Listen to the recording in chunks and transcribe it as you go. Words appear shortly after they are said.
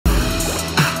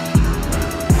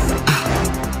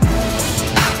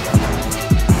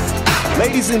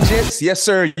Ladies and gents, yes,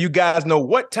 sir, you guys know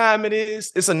what time it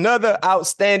is. It's another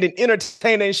outstanding,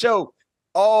 entertaining show.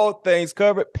 All things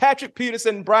covered. Patrick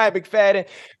Peterson and Bryant McFadden.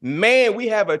 Man, we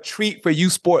have a treat for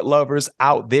you sport lovers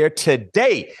out there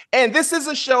today. And this is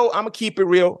a show, I'm going to keep it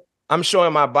real. I'm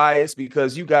showing my bias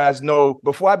because you guys know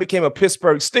before I became a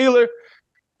Pittsburgh Steeler,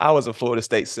 I was a Florida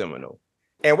State Seminole.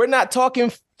 And we're not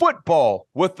talking football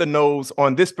with the Noles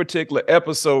on this particular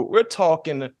episode. We're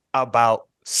talking about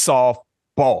softball.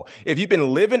 If you've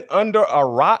been living under a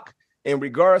rock in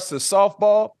regards to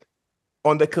softball,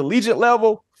 on the collegiate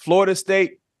level, Florida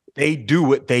State, they do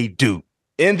what they do.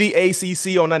 In the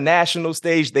ACC on a national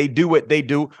stage, they do what they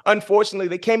do. Unfortunately,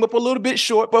 they came up a little bit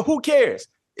short, but who cares?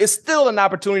 It's still an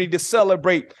opportunity to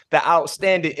celebrate the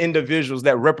outstanding individuals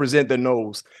that represent the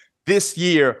Noles this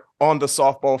year on the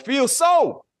softball field.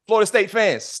 So, Florida State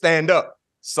fans, stand up.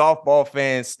 Softball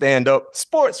fans, stand up.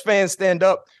 Sports fans, stand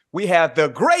up. We have the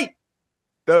great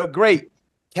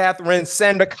Kathryn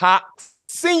Sandercock,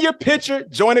 senior pitcher,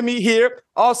 joining me here.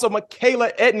 Also,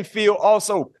 Michaela Edenfield,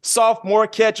 also sophomore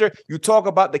catcher. You talk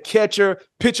about the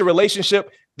catcher-pitcher relationship.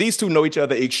 These two know each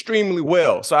other extremely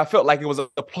well. So I felt like it was a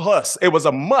plus. It was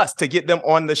a must to get them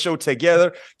on the show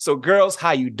together. So, girls,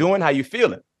 how you doing? How you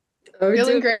feeling?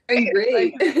 Feeling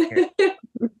great.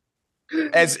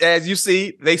 As you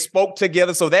see, they spoke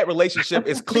together. So that relationship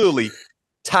is clearly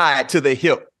tied to the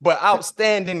hip. But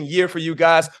outstanding year for you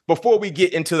guys. Before we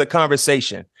get into the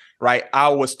conversation, right, I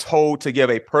was told to give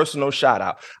a personal shout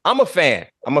out. I'm a fan.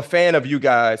 I'm a fan of you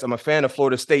guys. I'm a fan of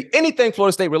Florida State. Anything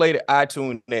Florida State related, I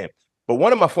tune in. But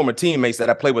one of my former teammates that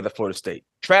I played with at Florida State,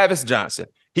 Travis Johnson,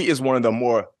 he is one of the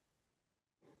more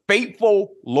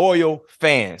faithful, loyal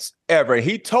fans ever.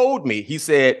 He told me, he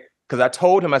said, because I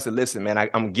told him, I said, listen, man,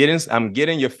 I'm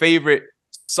getting your favorite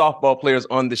softball players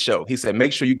on the show. He said,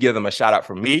 make sure you give them a shout out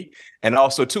from me. And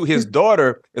also, too, his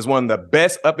daughter is one of the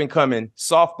best up and coming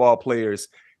softball players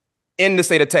in the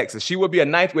state of Texas. She will be a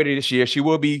ninth grader this year. She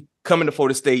will be coming to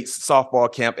Florida State's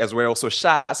softball camp as well. So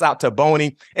shouts out to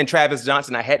Boney and Travis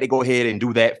Johnson. I had to go ahead and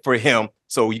do that for him.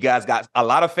 So you guys got a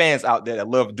lot of fans out there that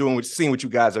love seeing what you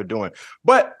guys are doing.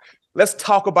 But let's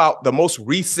talk about the most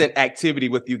recent activity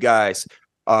with you guys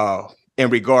in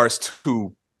regards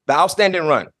to the outstanding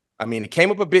run. I mean, it came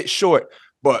up a bit short,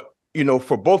 but, you know,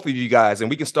 for both of you guys,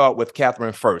 and we can start with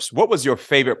Kathryn first. What was your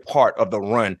favorite part of the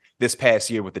run this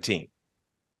past year with the team?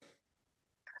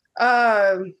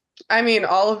 I mean,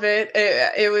 all of it.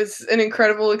 It was an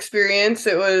incredible experience.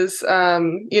 It was,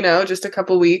 just a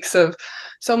couple weeks of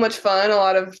so much fun, a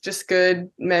lot of just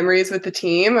good memories with the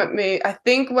team. I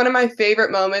think one of my favorite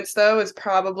moments, though, is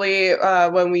probably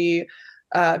when we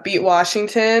beat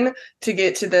Washington to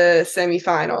get to the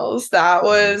semifinals. That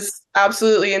was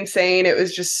absolutely insane. It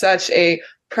was just such a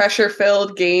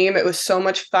pressure-filled game. It was so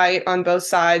much fight on both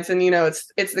sides. And,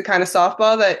 it's the kind of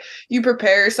softball that you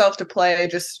prepare yourself to play,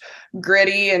 just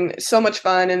gritty and so much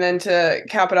fun. And then to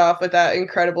cap it off with that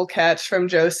incredible catch from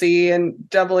Josie and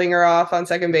doubling her off on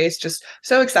second base, just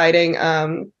so exciting.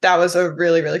 That was a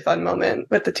really, really fun moment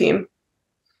with the team.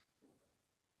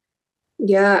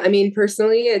 Yeah, I mean,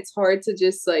 personally, it's hard to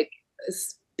just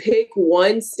pick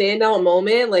one standout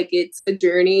moment. Like, it's a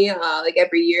journey.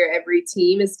 Every year, every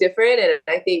team is different. And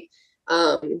I think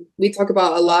we talk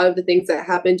about a lot of the things that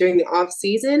happened during the off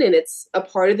season, and it's a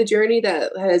part of the journey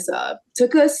that has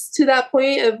took us to that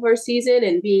point of our season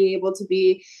and being able to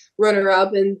be runner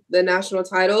up in the national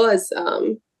title as,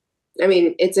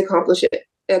 it's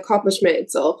accomplishment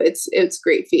itself. It's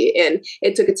great feat, and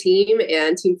it took a team,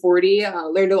 and Team 40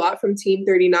 learned a lot from Team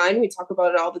 39. We talk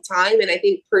about it all the time, and I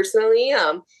think personally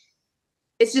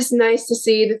it's just nice to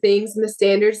see the things and the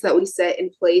standards that we set in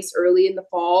place early in the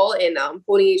fall, and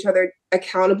holding each other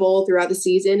accountable throughout the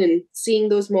season and seeing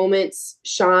those moments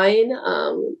shine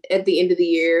at the end of the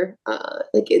year.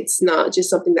 It's not just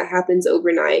something that happens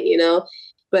overnight,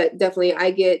 but definitely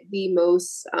I get the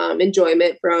most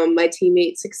enjoyment from my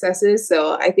teammates' successes.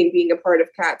 So I think being a part of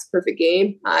Kat's perfect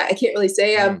game, I can't really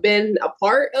say I've been a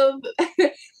part of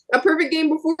a perfect game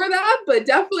before that, but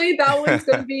definitely that one's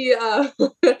going to be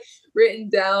written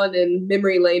down in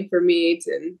memory lane for me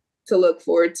to look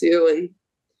forward to, and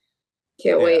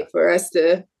can't wait for us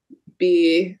to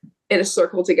be in a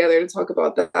circle together to talk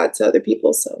about that to other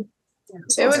people. So.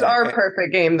 It was our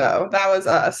perfect game, though. That was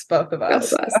us, both of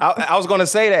us. I was going to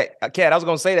say that, Kat. I was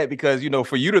going to say that because,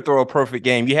 for you to throw a perfect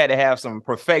game, you had to have some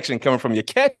perfection coming from your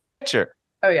catcher.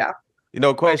 Oh, yeah.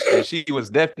 No question. She was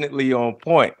definitely on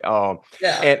point.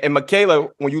 And Michaela,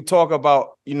 when you talk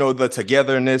about, the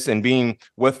togetherness and being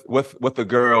with the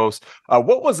girls,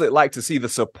 what was it like to see the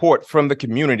support from the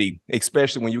community,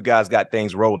 especially when you guys got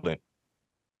things rolling?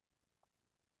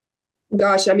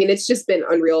 Gosh, I mean, it's just been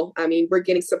unreal. I mean, we're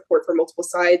getting support from multiple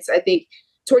sides. I think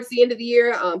towards the end of the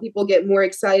year, people get more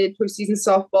excited for season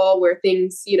softball where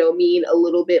things, mean a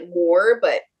little bit more.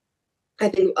 But I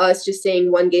think us just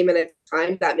saying one game at a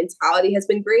time, that mentality has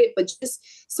been great. But just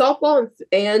softball and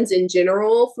fans in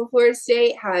general for Florida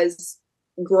State has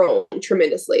grown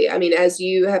tremendously. I mean, as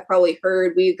you have probably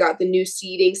heard, we've got the new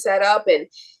seating set up, and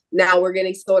now we're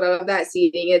getting sold out of that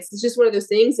seating. It's just one of those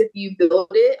things. If you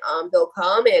build it, they'll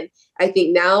come. And I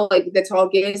think now, like, the tall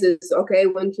games is, okay,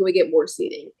 when can we get more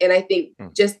seating? And I think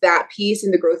just that piece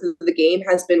in the growth of the game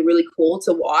has been really cool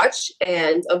to watch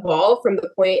and evolve from the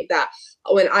point that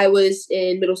when I was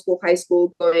in middle school, high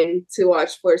school, going to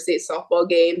watch Florida State softball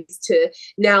games to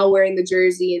now wearing the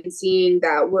jersey and seeing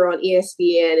that we're on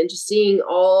ESPN and just seeing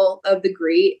all of the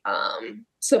great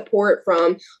support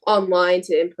from online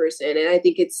to in person. And I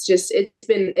think it's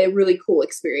been a really cool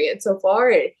experience so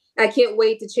far. And I can't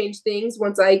wait to change things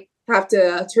once I have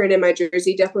to turn in my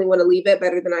jersey. Definitely want to leave it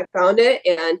better than I found it.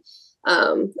 And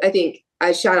I think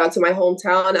I shout out to my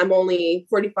hometown. I'm only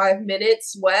 45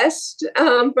 minutes west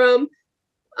from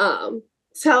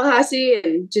Tallahassee,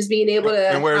 and just being able to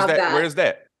and where's have that. Where's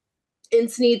that? In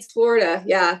Sneads, Florida.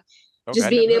 Yeah. Okay,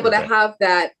 just being able to have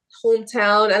that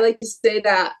hometown. I like to say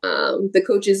that the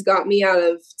coaches got me out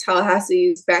of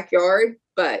Tallahassee's backyard,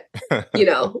 but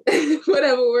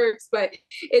whatever works. But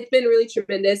it's been really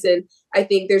tremendous, and I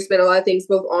think there's been a lot of things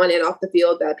both on and off the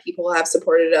field that people have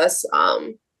supported us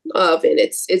and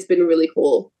it's been really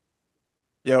cool.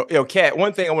 Kat,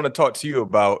 one thing I want to talk to you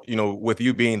about, with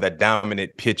you being the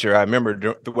dominant pitcher, I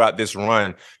remember throughout this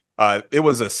run, it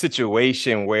was a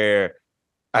situation where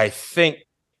I think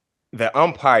the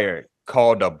umpire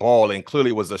called a ball and clearly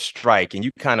it was a strike, and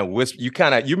you kind of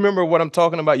you remember what I'm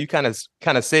talking about? You kind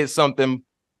of said something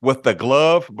with the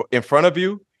glove in front of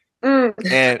you.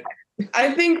 And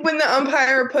I think when the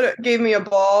umpire gave me a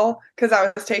ball because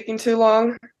I was taking too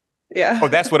long. Yeah. Oh,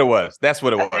 that's what it was. That's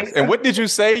what it was. So. And what did you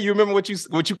say? You remember what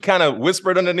you kind of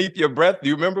whispered underneath your breath? Do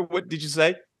you remember what did you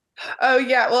say? Oh,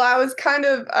 yeah. Well, I was kind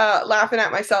of laughing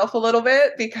at myself a little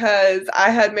bit because I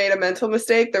had made a mental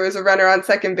mistake. There was a runner on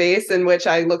second base in which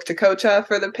I looked to Kocha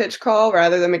for the pitch call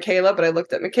rather than Michaela, but I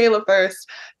looked at Michaela first,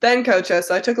 then Kocha.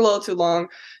 So I took a little too long.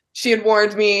 She had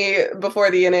warned me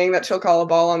before the inning that she'll call a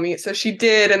ball on me. So she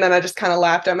did. And then I just kind of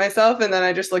laughed at myself. And then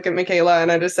I just looked at Michaela and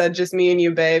I just said, just me and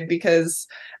you, babe, because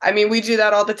I mean, we do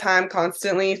that all the time,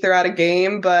 constantly throughout a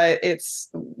game, but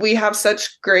we have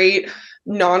such great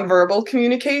nonverbal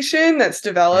communication that's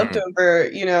developed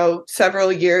over,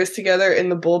 several years together in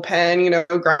the bullpen,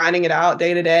 grinding it out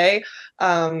day to day.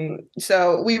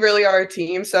 So we really are a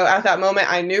team. So at that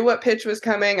moment, I knew what pitch was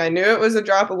coming. I knew it was a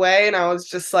drop away. And I was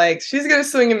just like, she's going to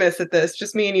swing and miss at this.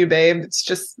 Just me and you, babe. It's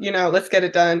just, let's get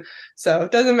it done. So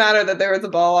it doesn't matter that there was a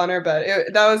ball on her, but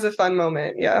that was a fun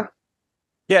moment. Yeah.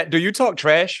 Yeah. Do you talk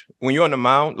trash when you're on the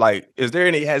mound? Like, has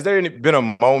there been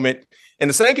a moment, and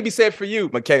the same can be said for you,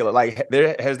 Michaela, like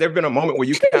has there been a moment where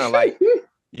you kind of like,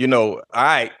 all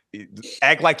right,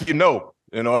 act like you know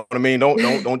what I mean?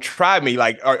 Don't try me.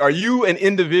 Like, are you an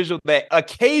individual that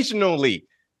occasionally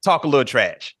talk a little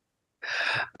trash?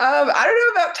 I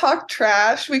don't know about talk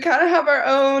trash. We kind of have our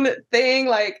own thing.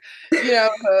 Like,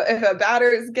 if a batter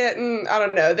is getting, I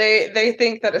don't know, they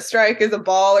think that a strike is a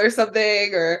ball or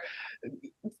something, or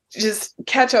just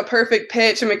catch a perfect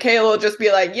pitch, and Michaela will just be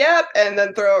like, yep, and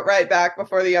then throw it right back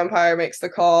before the umpire makes the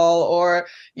call. Or,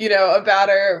 a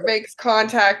batter makes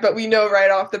contact, but we know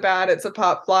right off the bat it's a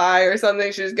pop fly or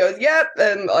something. She just goes, yep,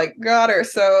 and like, got her.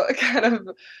 So kind of,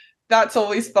 that's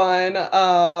always fun.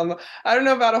 I don't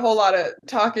know about a whole lot of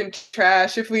talking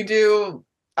trash. If we do,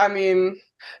 I mean,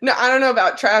 no, I don't know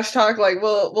about trash talk. Like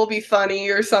we'll be funny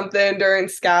or something during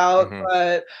scout,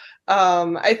 but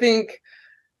I think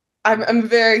I'm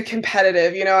very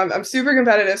competitive, I'm super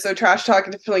competitive. So trash talk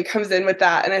definitely comes in with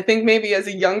that. And I think maybe as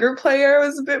a younger player, I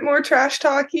was a bit more trash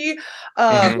talky.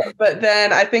 But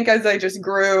then I think as I just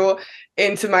grew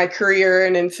into my career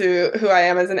and into who I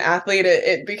am as an athlete,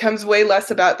 it becomes way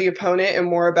less about the opponent and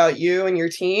more about you and your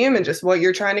team and just what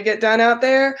you're trying to get done out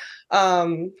there.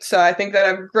 So I think that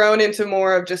I've grown into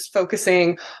more of just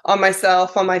focusing on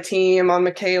myself, on my team, on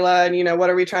Michaela, and, what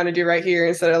are we trying to do right here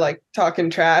instead of like talking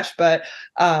trash. But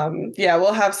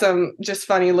we'll have some just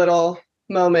funny little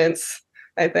moments,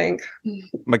 I think.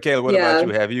 Michaela, what about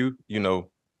you? Have you,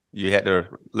 you had to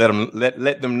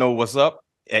let them know what's up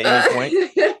at any point?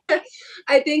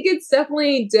 I think it's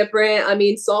definitely different. I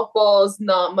mean, softball is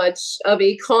not much of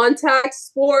a contact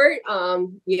sport,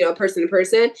 person to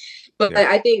person, but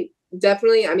I think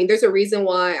definitely, I mean, there's a reason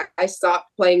why I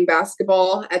stopped playing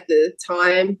basketball at the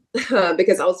time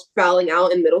because I was fouling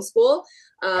out in middle school.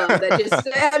 That just,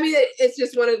 I mean, it's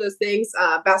just one of those things.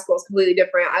 Basketball is completely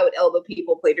different. I would elbow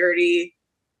people, play dirty,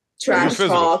 trash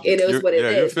talk. It is what it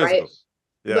is, right?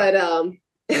 Yeah.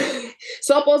 But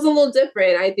softball's a little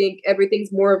different. I think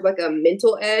everything's more of like a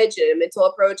mental edge and a mental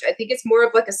approach. I think it's more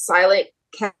of like a silent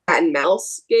cat and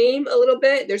mouse game a little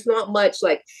bit. There's not much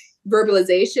like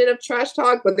verbalization of trash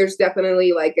talk, but there's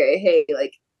definitely like a, hey,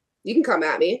 like, you can come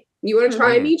at me. You want to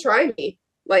try me? Try me.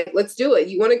 Like, let's do it.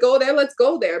 You want to go there? Let's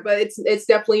go there. But it's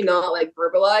definitely not like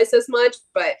verbalized as much.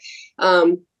 But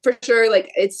for sure,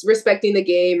 like, it's respecting the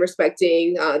game,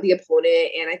 respecting the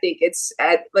opponent. And I think it's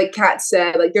like Kat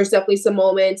said, like, there's definitely some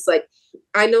moments like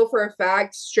I know for a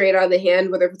fact straight out of the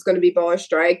hand, whether it's going to be ball or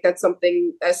strike, that's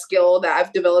a skill that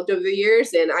I've developed over the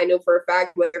years. And I know for a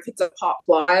fact whether if it's a pop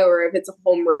fly or if it's a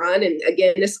home run. And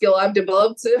again, a skill I've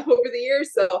developed over the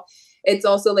years. So it's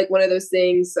also like one of those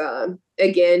things,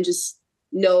 again, just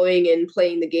knowing and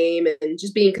playing the game and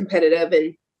just being competitive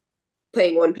and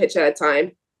playing one pitch at a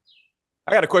time.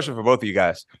 I got a question for both of you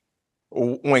guys.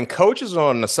 When coach is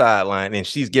on the sideline and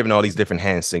she's giving all these different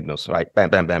hand signals, right? Bam,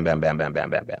 bam, bam, bam, bam, bam, bam,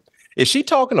 bam, bam. Is she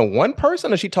talking to one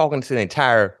person or is she talking to the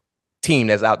entire team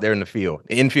that's out there in the field,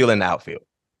 the infield and the outfield?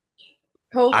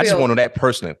 Whole I field. just want to know that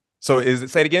personally. So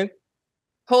say it again?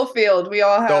 Whole field. We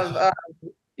all have,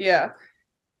 yeah.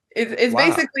 It's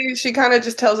basically, she kind of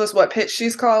just tells us what pitch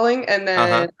she's calling. And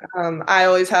then I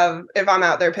always have, if I'm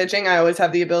out there pitching, I always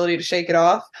have the ability to shake it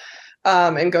off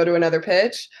and go to another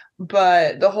pitch.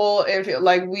 But the whole infield,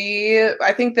 like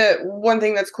I think that one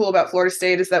thing that's cool about Florida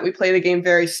State is that we play the game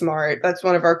very smart. That's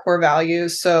one of our core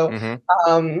values. So,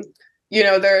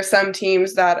 there are some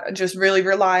teams that just really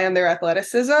rely on their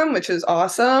athleticism, which is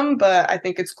awesome. But I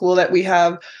think it's cool that we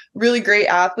have really great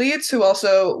athletes who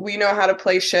also, we know how to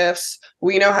play shifts.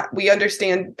 We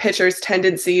understand pitchers'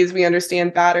 tendencies. We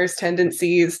understand batters'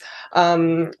 tendencies.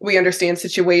 We understand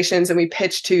situations and we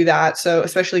pitch to that. So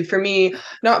especially for me,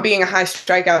 not being a high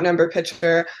strikeout number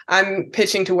pitcher, I'm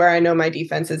pitching to where I know my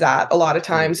defense is at a lot of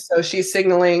times. So she's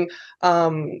signaling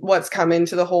what's coming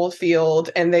to the whole field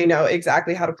and they know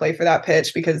exactly how to play for that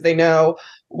pitch because they know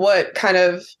what kind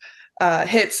of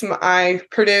hits I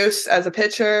produce as a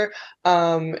pitcher.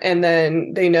 And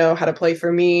then they know how to play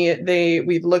for me.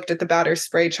 We've looked at the batter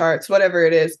spray charts, whatever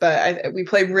it is, but we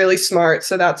play really smart.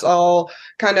 So that's all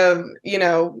kind of,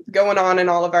 going on in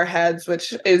all of our heads,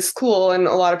 which is cool. And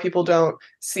a lot of people don't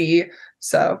see.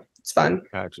 So it's fun.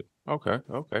 Gotcha. Okay.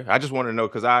 I just want to know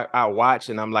because I watch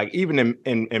and I'm like, even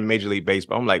in Major League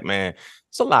Baseball, I'm like, man,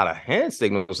 it's a lot of hand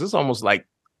signals. It's almost like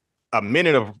a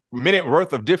minute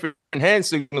worth of different hand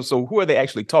signals. So who are they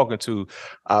actually talking to?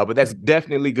 But that's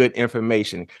definitely good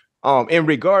information. In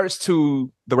regards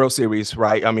to the World Series,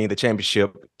 right? I mean, the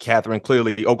championship, Kathryn,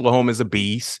 clearly Oklahoma is a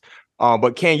beast.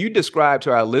 But can you describe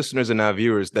to our listeners and our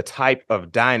viewers the type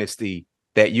of dynasty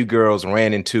that you girls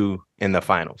ran into in the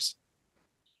finals?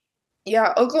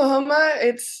 Yeah, Oklahoma,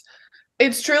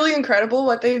 it's truly incredible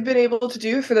what they've been able to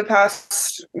do for the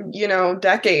past,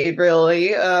 decade,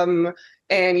 really. And,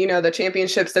 the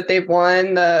championships that they've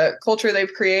won, the culture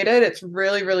they've created, it's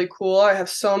really, really cool. I have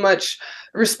so much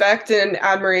respect and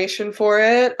admiration for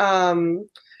it. And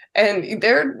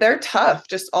they're tough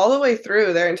just all the way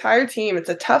through their entire team. It's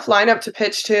a tough lineup to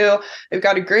pitch to. They've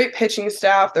got a great pitching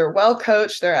staff. They're well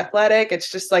coached. They're athletic.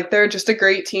 It's just like, they're just a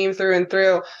great team through and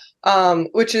through.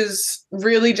 Which is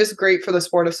really just great for the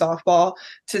sport of softball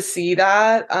to see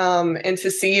that, and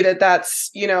to see that that's,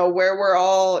 where we're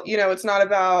all, it's not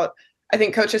about, I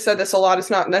think Coach has said this a lot, it's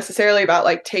not necessarily about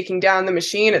like taking down the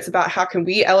machine. It's about how can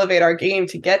we elevate our game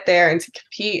to get there and to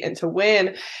compete and to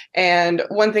win. And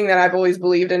one thing that I've always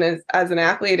believed in as an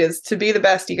athlete is to be the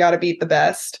best, you got to beat the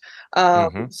best.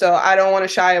 So I don't want to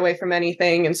shy away from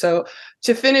anything. And so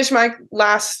to finish my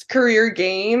last career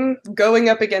game going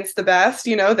up against the best,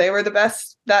 they were the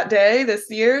best that day this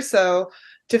year. So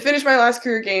to finish my last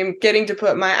career game, getting to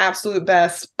put my absolute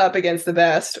best up against the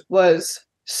best was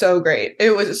so great.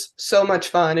 It was so much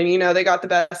fun. And, they got the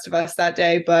best of us that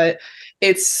day, but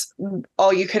it's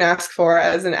all you can ask for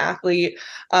as an athlete,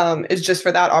 is just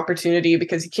for that opportunity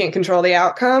because you can't control the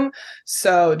outcome.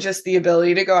 So just the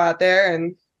ability to go out there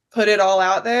and put it all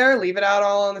out there, leave it out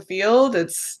all on the field.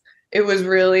 It was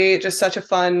really just such a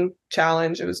fun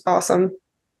challenge. It was awesome.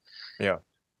 Yeah.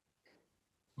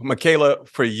 Michaela,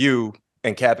 for you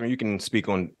and Kathryn, you can speak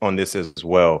on this as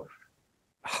well.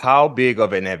 How big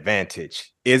of an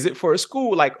advantage is it for a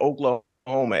school like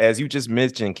Oklahoma? As you just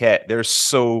mentioned, Kat, they're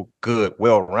so good,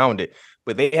 well-rounded,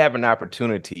 but they have an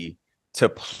opportunity to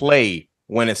play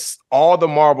when it's all the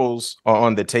marbles are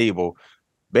on the table,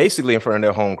 basically in front of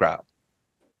their home crowd.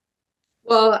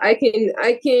 Well, I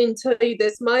can tell you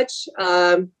this much.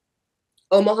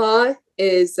 Omaha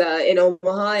is in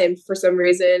Omaha, and for some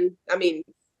reason, I mean,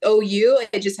 OU,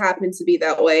 it just happens to be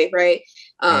that way, right?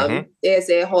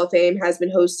 ASA Hall of Fame has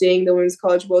been hosting the Women's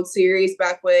College World Series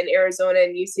back when Arizona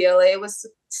and UCLA was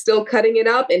still cutting it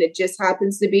up, and it just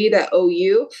happens to be that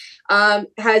OU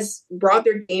has brought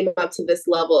their game up to this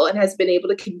level and has been able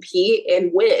to compete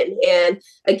and win. And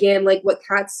again, like what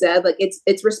Kat said, like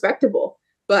it's respectable,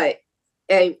 but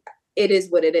and it is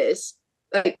what it is.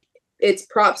 Like it's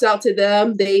props out to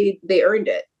them. They earned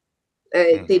it.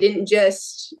 They didn't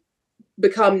just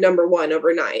become number one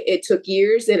overnight. It took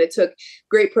years, and it took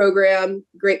great program,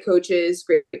 great coaches,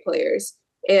 great players.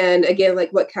 And again,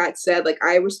 like what Kat said, like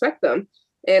I respect them.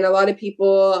 And a lot of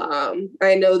people,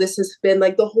 I know this has been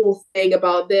like the whole thing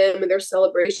about them and their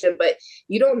celebration, but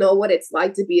you don't know what it's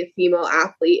like to be a female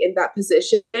athlete in that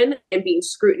position and being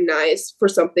scrutinized for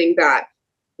something that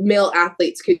male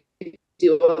athletes could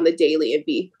do on the daily and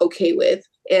be okay with.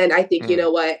 And I think, you know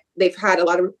what, they've had a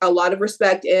lot of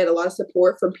respect and a lot of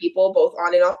support from people both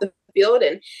on and off the field.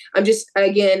 And I'm just,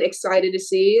 again, excited to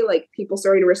see like people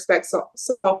starting to respect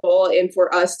softball and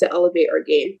for us to elevate our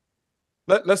game.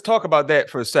 Let's talk about that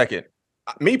for a second.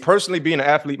 Me personally, being an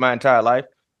athlete my entire life,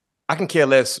 I can care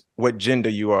less what gender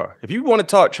you are. If you want to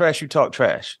talk trash, you talk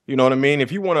trash. You know what I mean?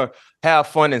 If you want to have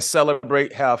fun and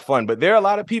celebrate, have fun. But there are a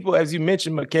lot of people, as you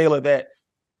mentioned, Michaela, that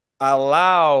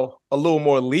allow a little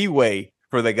more leeway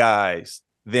for the guys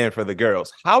than for the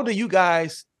girls. How do you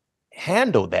guys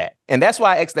handle that? And that's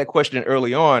why I asked that question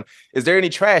early on. Is there any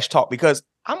trash talk? Because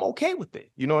I'm okay with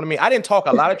it. You know what I mean? I didn't talk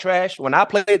a lot of trash when I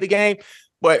played the game,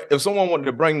 but if someone wanted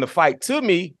to bring the fight to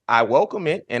me, I welcome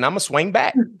it, and I'm going to swing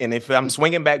back. And if I'm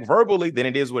swinging back verbally, then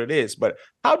it is what it is. But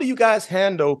how do you guys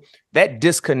handle that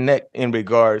disconnect in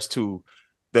regards to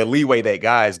the leeway that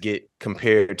guys get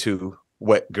compared to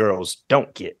what girls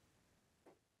don't get?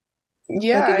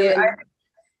 Yeah.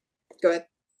 Go ahead.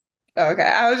 Okay.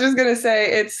 I was just going to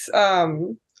say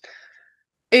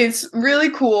it's really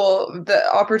cool, the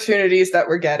opportunities that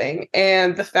we're getting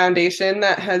and the foundation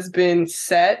that has been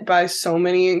set by so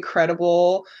many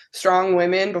incredible, strong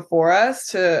women before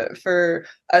us for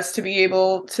us to be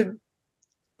able to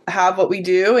have what we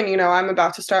do. And, you know, I'm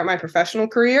about to start my professional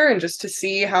career, and just to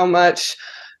see how much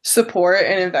support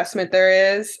and investment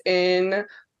there is in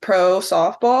pro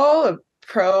softball,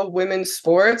 pro women's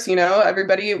sports. You know,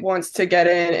 everybody wants to get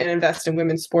in and invest in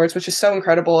women's sports, which is so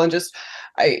incredible. And just,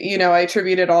 I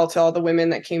attribute it all to all the women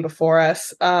that came before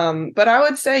us. But I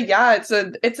would say, yeah,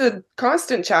 it's a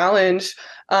constant challenge.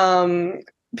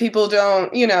 People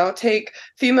don't, take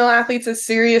female athletes as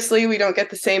seriously. We don't get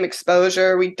the same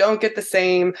exposure. We don't get the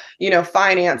same,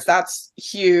 finance. That's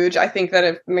huge. I think that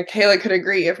if Michaela could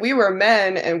agree, if we were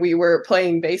men and we were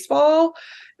playing baseball,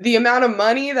 the amount of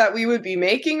money that we would be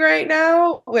making right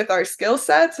now with our skill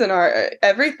sets and our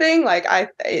everything,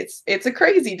 it's a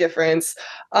crazy difference.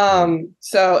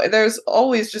 So there's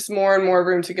always just more and more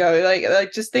room to go.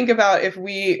 Like just think about if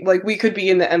we could be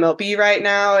in the MLB right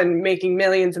now and making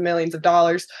millions and millions of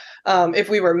dollars, if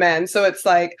we were men. So it's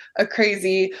like a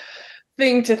crazy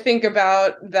thing to think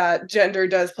about, that gender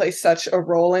does play such a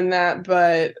role in that.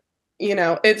 But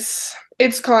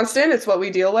it's constant. It's what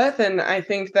we deal with. And I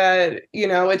think that,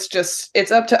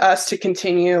 it's up to us to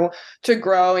continue to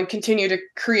grow and continue to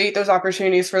create those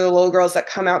opportunities for the little girls that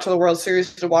come out to the World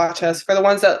Series to watch us, for the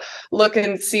ones that look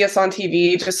and see us on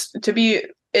TV, just to be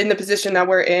in the position that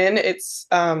we're in. It's,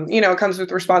 it comes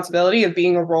with responsibility of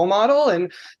being a role model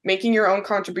and making your own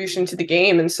contribution to the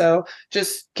game. And so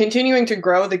just continuing to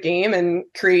grow the game and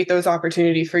create those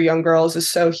opportunities for young girls is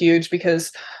so huge,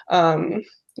 because,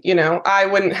 I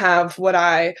wouldn't have what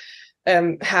I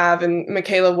have, and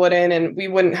Michaela wouldn't, and we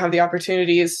wouldn't have the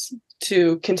opportunities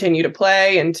to continue to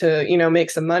play and to,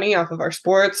 make some money off of our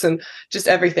sports and just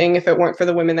everything if it weren't for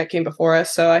the women that came before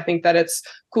us. So I think that it's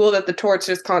cool that the torch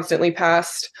is constantly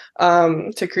passed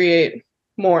to create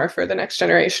more for the next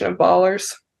generation of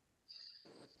ballers.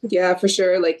 Yeah, for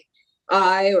sure. Like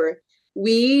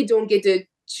we don't get to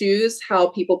choose how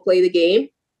people play the game.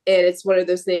 And it's one of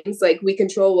those things, like, we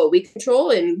control what we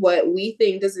control, and what we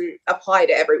think doesn't apply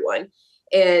to everyone.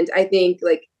 And I think,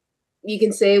 like, you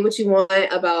can say what you want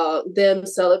about them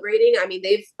celebrating. I mean,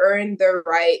 they've earned their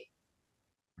right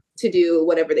to do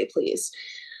whatever they please.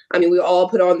 I mean, we all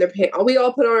put on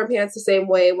our pants the same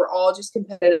way. We're all just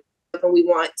competitive, and we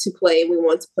want to play, and we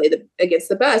want to play against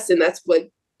the best. And that's what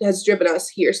has driven us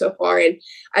here so far. And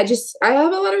I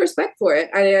have a lot of respect for it.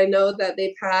 I know that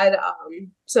they've had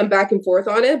some back and forth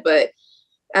on it, but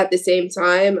at the same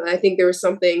time, I think there was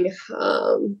something,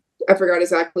 I forgot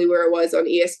exactly where it was, on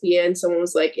ESPN. Someone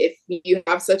was like, if you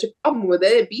have such a problem with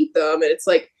it, beat them. And it's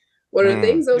like, one of the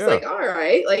things I was like, all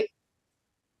right, like,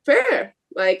 fair.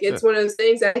 Like, it's one of those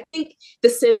things. I think the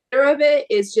center of it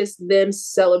is just them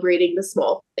celebrating the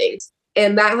small things.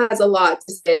 And that has a lot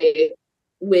to say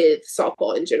with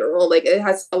softball in general. Like, it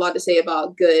has a lot to say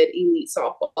about good elite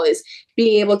softball, is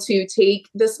being able to take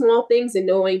the small things and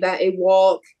knowing that a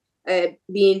walk,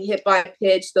 being hit by a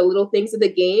pitch, the little things of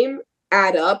the game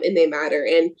add up and they matter.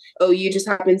 And OU just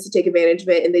happens to take advantage of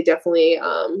it, and they definitely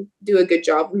do a good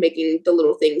job of making the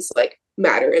little things like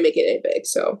matter and making it big.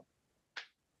 So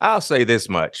I'll say this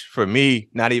much. For me,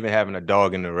 not even having a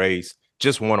dog in the race,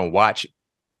 just want to watch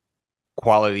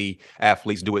quality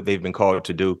athletes do what they've been called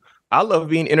to do. I love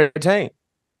being entertained.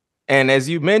 And as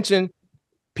you mentioned,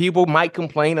 people might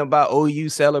complain about OU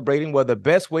celebrating. Well, the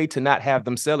best way to not have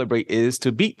them celebrate is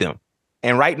to beat them.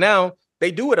 And right now,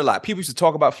 they do it a lot. People used to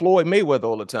talk about Floyd Mayweather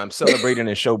all the time, celebrating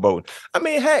and showboating. I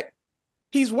mean, heck,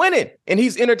 he's winning and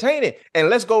he's entertaining. And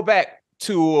let's go back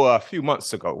to a few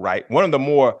months ago, right? One of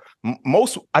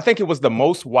the I think it was the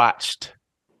most watched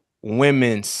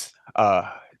women's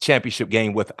championship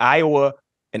game with Iowa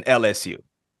and LSU,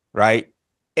 right?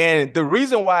 And the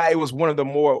reason why it was one of the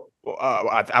more,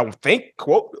 I would think,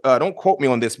 don't quote me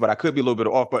on this, but I could be a little bit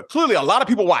off, but clearly a lot of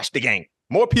people watched the game,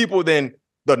 more people than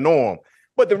the norm.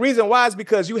 But the reason why is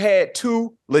because you had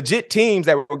two legit teams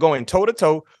that were going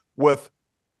toe-to-toe with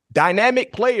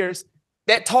dynamic players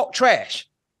that talk trash.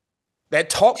 And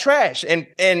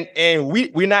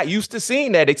we're not used to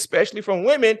seeing that, especially from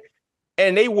women.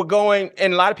 And they were going,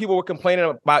 and a lot of people were complaining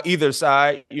about either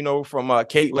side, from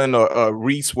Caitlin or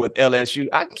Reese with LSU.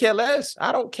 I can care less.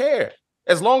 I don't care.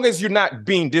 As long as you're not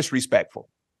being disrespectful,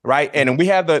 right? And we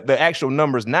have the actual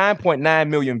numbers, 9.9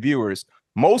 million viewers,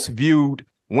 most viewed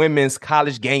women's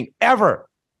college game ever.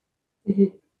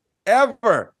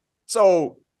 Ever.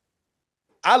 So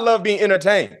I love being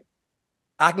entertained.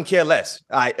 I can care less.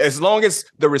 As long as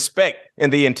the respect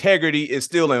and the integrity is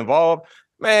still involved.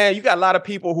 Man, you got a lot of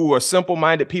people who are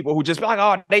simple-minded people who just be like,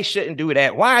 oh, they shouldn't do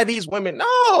that. Why are these women?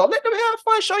 No, let them have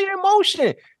fun, show your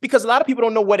emotion. Because a lot of people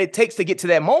don't know what it takes to get to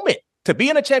that moment. To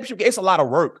be in a championship game, it's a lot of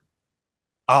work.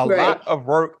 A lot of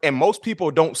work. And most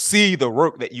people don't see the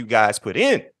work that you guys put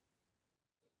in.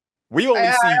 We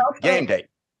only see game day.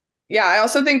 Yeah, I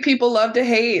also think people love to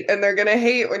hate, and they're going to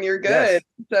hate when you're good. Yes.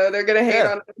 So they're going to hate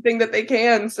on everything that they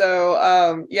can.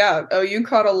 So, OU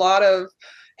caught a lot of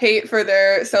hate for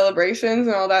their celebrations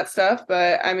and all that stuff.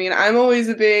 But, I mean, I'm always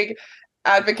a big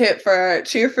advocate for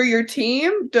cheer for your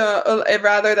team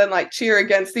rather than like cheer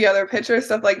against the other pitcher,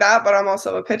 stuff like that. But I'm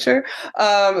also a pitcher.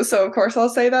 So of course I'll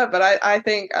say that. But I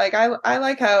think like I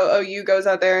like how OU goes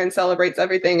out there and celebrates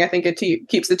everything. I think it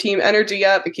keeps the team energy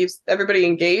up. It keeps everybody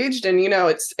engaged. And,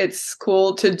 it's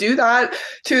cool to do that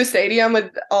to a stadium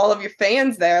with all of your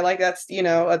fans there. Like that's,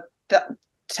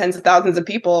 tens of thousands of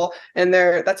people, and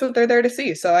that's what they're there to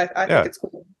see. So I think it's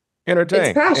cool. Entertain.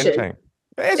 It's passion. Entertain.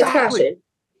 It's passion.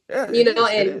 Yeah,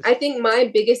 and I think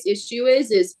my biggest issue is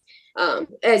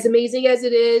as amazing as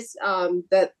it is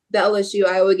that the LSU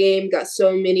Iowa game got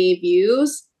so many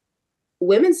views,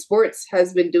 women's sports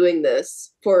has been doing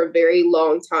this for a very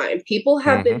long time. People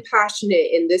have been passionate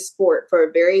in this sport for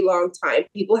a very long time.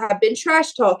 People have been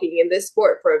trash talking in this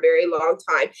sport for a very long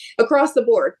time, across the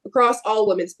board, across all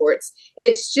women's sports.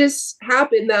 It's just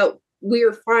happened that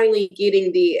we're finally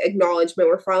getting the acknowledgement.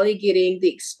 We're finally getting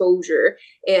the exposure,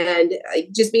 and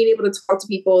just being able to talk to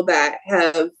people that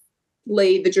have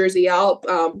laid the jersey out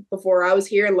before I was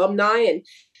here, alumni,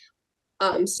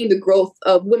 and seeing the growth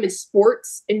of women's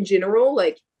sports in general.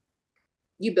 Like,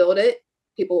 you build it,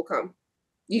 people will come.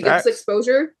 You get this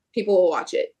exposure, people will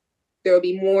watch it. There will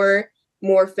be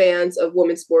more fans of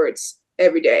women's sports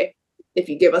every day if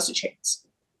you give us a chance.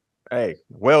 Hey,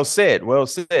 well said. Well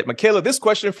said. Michaela, this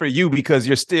question for you, because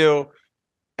you're still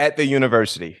at the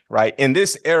university, right? In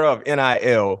this era of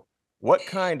NIL, what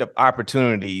kind of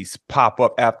opportunities pop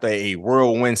up after a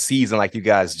whirlwind season like you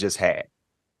guys just had?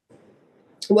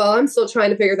 Well, I'm still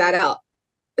trying to figure that out.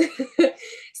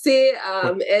 See,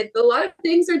 a lot of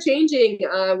things are changing.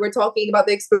 We're talking about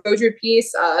the exposure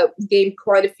piece, gained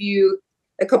quite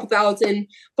a couple thousand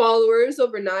followers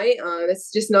overnight.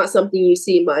 It's just not something you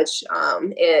see much.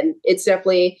 And it's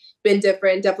definitely been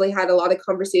different, definitely had a lot of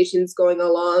conversations going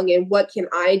along. And what can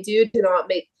I do to not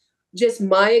make just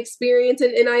my experience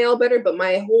in NIL better, but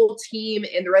my whole team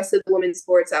and the rest of the women's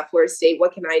sports at Florida State?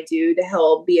 What can I do to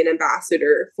help be an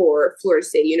ambassador for Florida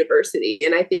State University?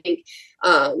 And I think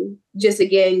just,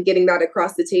 again, getting that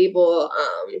across the table,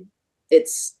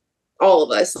 it's all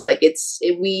of us. Like,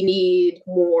 we need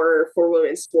more for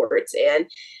women's sports. And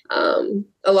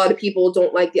a lot of people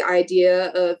don't like the idea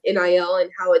of NIL and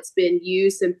how it's been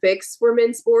used and fixed for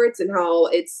men's sports, and how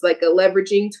it's like a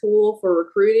leveraging tool for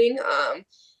recruiting.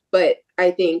 But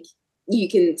I think you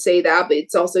can say that, but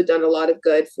it's also done a lot of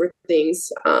good for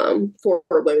things for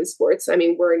women's sports. I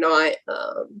mean, we're not,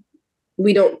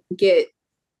 we don't get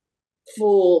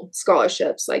full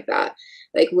scholarships like that.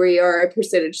 Like, we are a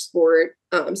percentage sport.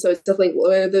 So it's definitely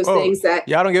one of those things that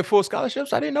y'all don't get full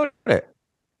scholarships. I didn't know that.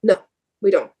 No,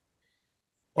 we don't.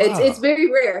 Wow. It's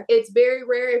very rare. It's very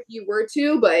rare if you were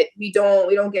to, but we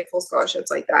don't get full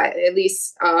scholarships like that. At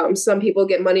least some people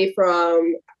get money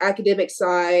from academic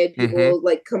side. People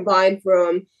like combine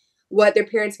from what their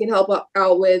parents can help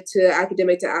out with to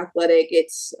academic to athletic.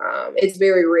 It's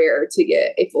very rare to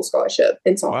get a full scholarship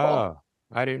in softball. Wow,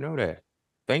 I didn't know that.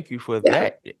 Thank you for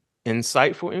that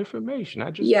insightful information.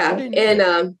 I didn't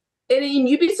know and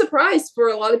you'd be surprised, for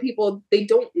a lot of people, they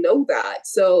don't know that.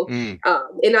 So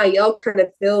NIL kind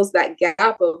of fills that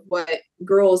gap of what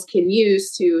girls can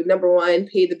use to, number one,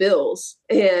 pay the bills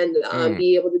and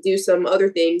be able to do some other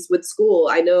things with school.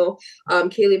 I know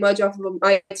Kaylee Mudge off of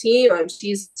my team,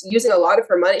 she's using a lot of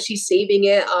her money. She's saving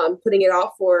it, putting it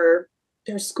off for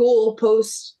her school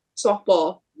post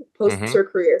softball, post her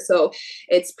career. So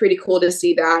it's pretty cool to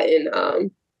see that.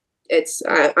 And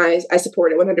I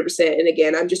support it 100%. And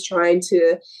again, I'm just trying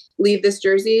to leave this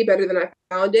jersey better than I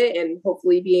found it, and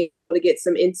hopefully being able to get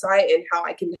some insight in how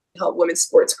I can help women's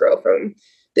sports grow from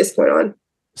this point on.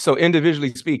 So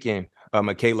individually speaking,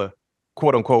 Michaela,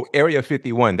 quote unquote, Area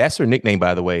 51, that's her nickname,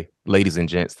 by the way, ladies and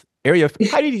gents. How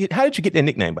did you get that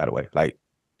nickname, by the way? Like,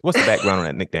 what's the background on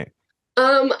that nickname?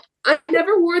 I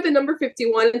never wore the number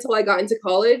 51 until I got into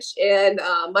college. And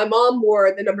my mom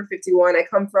wore the number 51. I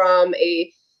come from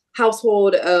a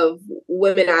household of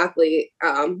women athlete,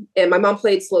 and my mom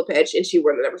played slow pitch, and she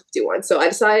wore the number 51. So I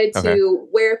decided to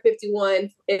wear 51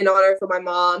 in honor for my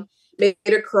mom. Made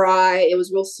her cry. It was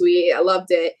real sweet. I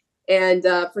loved it. And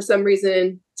for some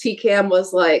reason, TCAM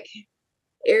was like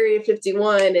Area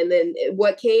 51, and then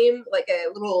what came like a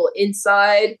little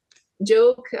inside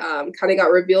joke kind of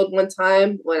got revealed one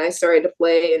time when I started to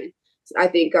play, and I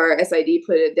think our SID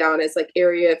put it down as like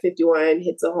Area 51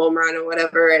 hits a home run or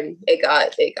whatever, and it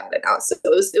got it out. So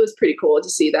it was pretty cool to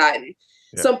see that, and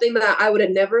something that I would have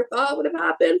never thought would have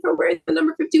happened from wearing the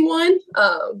number 51.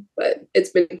 But it's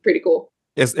been pretty cool.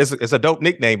 It's a dope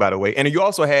nickname, by the way. And you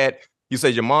also had, you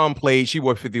said your mom played, she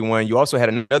wore 51. You also had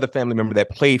another family member that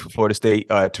played for Florida State,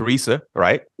 Teresa,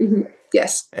 right? Mm-hmm.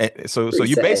 Yes. And so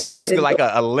you're basically like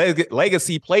a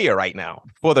legacy player right now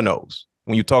for the Noles.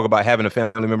 When you talk about having a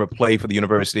family member play for the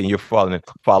university and you're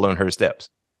following her steps.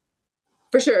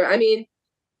 For sure. I mean,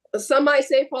 some might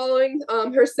say following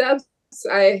her steps.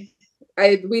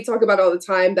 We talk about it all the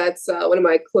time. That's one of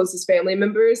my closest family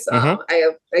members. I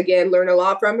have, again, learned a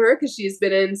lot from her because she's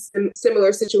been in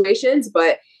similar situations,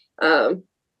 but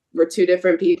we're two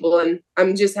different people. And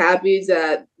I'm just happy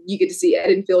that you get to see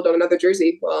Edenfield on another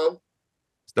jersey. Well,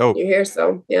 it's dope. You're here,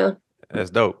 so yeah.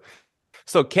 That's dope.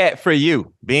 So, Kat, for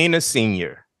you, being a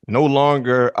senior, no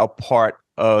longer a part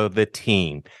of the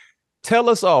team, tell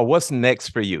us all what's next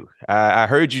for you. I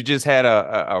heard you just had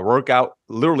a workout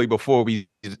literally before we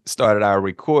started our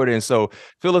recording. So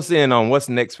fill us in on what's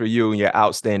next for you and your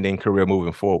outstanding career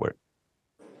moving forward.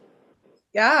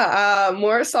 Yeah,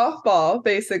 more softball,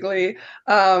 basically.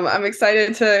 I'm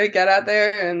excited to get out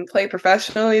there and play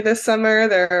professionally this summer.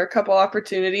 There are a couple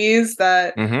opportunities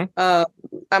that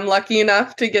I'm lucky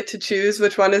enough to get to choose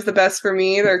which one is the best for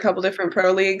me. There are a couple different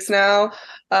pro leagues now.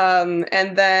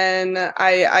 And then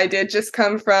I did just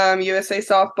come from USA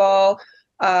Softball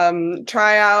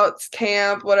tryouts,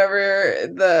 camp, whatever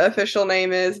the official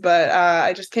name is, but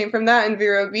I just came from that in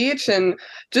Vero Beach, and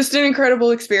just an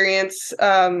incredible experience.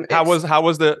 How was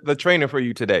the training for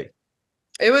you today?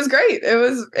 It was great.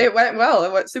 It went well.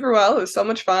 It went super well. It was so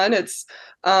much fun. It's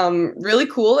really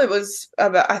cool. It was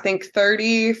about, I think,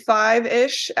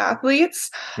 35-ish athletes,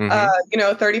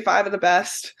 35 of the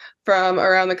best from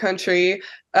around the country,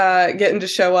 getting to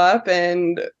show up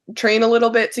and train a little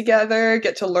bit together,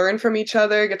 get to learn from each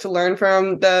other, get to learn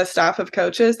from the staff of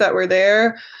coaches that were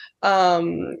there.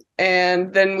 And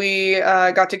then we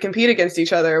got to compete against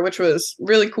each other, which was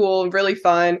really cool, really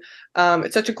fun.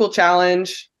 It's such a cool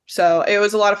challenge. So it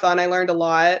was a lot of fun. I learned a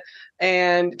lot,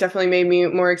 and definitely made me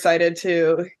more excited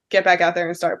to get back out there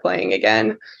and start playing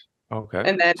again. Okay.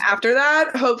 And then after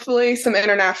that, hopefully some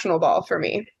international ball for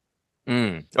me.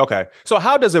 Okay. So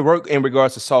how does it work in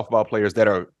regards to softball players that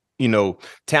are,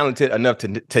 talented enough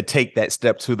to take that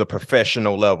step to the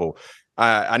professional level?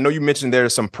 I know you mentioned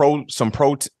there's some pro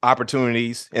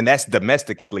opportunities, and that's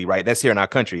domestically, right? That's here in our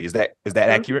country. Is that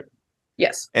accurate?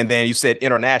 Yes. And then you said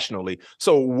internationally.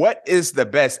 So what is the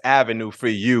best avenue for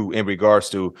you in regards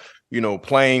to,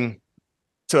 playing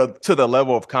to the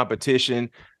level of competition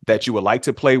that you would like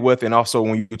to play with? And also,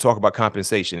 when you talk about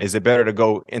compensation, is it better to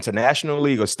go international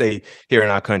league or stay here in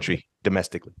our country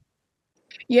domestically?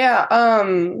 Yeah.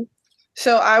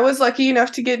 So I was lucky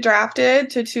enough to get drafted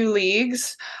to 2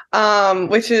 leagues,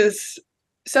 which is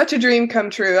such a dream come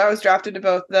true. I was drafted to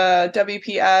both the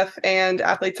WPF and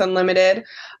Athletes Unlimited.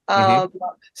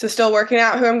 So still working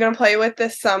out who I'm going to play with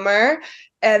this summer.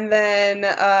 And then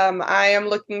I am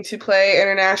looking to play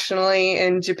internationally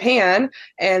in Japan,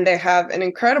 and they have an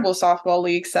incredible softball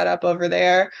league set up over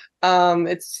there.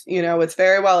 It's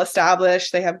very well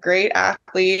established. They have great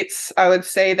athletes. I would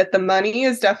say that the money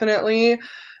is definitely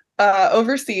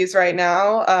overseas right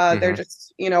now. They're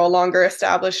just, a longer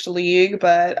established league,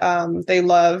 but they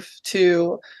love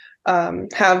to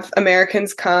have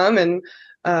Americans come and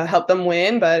help them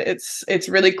win. But it's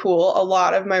really cool. A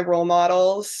lot of my role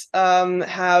models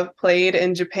have played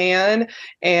in Japan,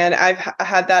 and I've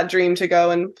had that dream to go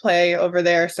and play over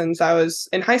there since I was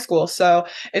in high school. So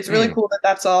it's really cool that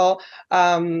that's all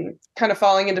kind of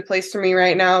falling into place for me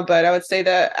right now. But I would say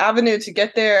the avenue to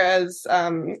get there, as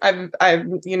I'm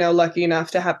lucky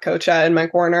enough to have Coacha in my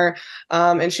corner,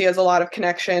 and she has a lot of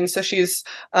connections. So she's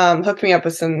hooked me up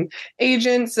with some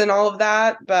agents and all of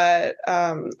that. But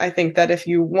I think that if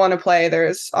you want to play,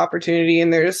 there's opportunity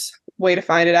and there's way to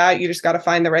find it out. You just got to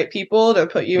find the right people to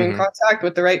put you in contact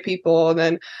with the right people,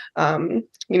 and then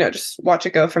just watch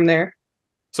it go from there.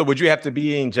 So would you have to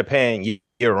be in Japan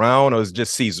year round, or is it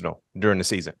just seasonal during the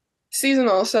season?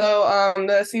 Seasonal. So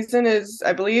the season is,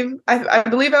 I believe I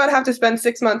would have to spend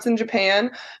 6 months in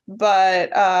Japan, but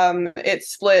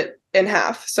it's split in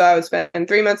half. So I would spend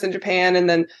 3 months in Japan and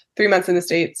then 3 months in the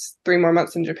States, 3 more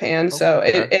months in Japan. Okay. So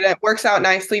it works out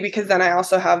nicely, because then I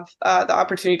also have the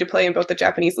opportunity to play in both the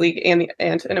Japanese league and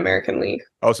an American league.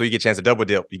 Oh, so you get a chance to double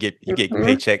dip. You get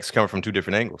paychecks coming from 2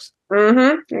 different angles.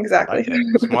 Exactly.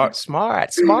 Like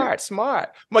smart.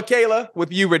 Michaela,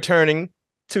 with you returning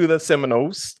to the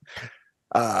Seminoles.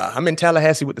 I'm in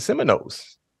Tallahassee with the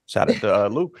Seminoles. Shout out to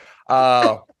Lou.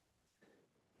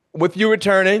 With you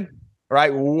returning,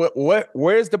 right?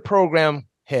 Where's the program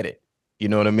headed? You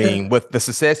know what I mean? With the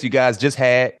success you guys just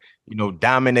had,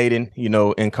 dominating,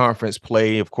 in conference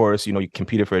play. Of course, you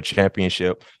competed for a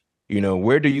championship.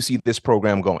 Where do you see this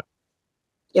program going?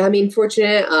 Yeah,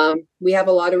 fortunate. We have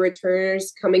a lot of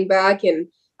returners coming back, and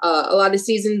a lot of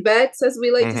seasoned vets, as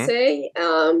we like to say.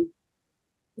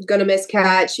 Gonna miss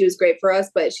Kat. She was great for us,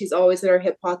 but she's always in our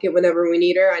hip pocket whenever we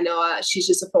need her. I know she's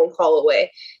just a phone call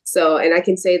away. So, and I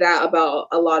can say that about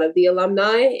a lot of the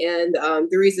alumni. And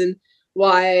the reason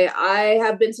why I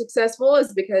have been successful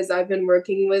is because I've been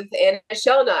working with Anna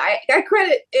Shelna. I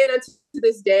credit Anna to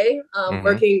this day,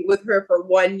 working with her for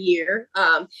 1 year.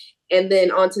 And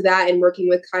then onto that, and working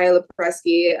with Kyla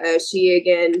Presky. She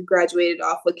again graduated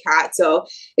off with Kat. So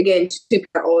again, 2 people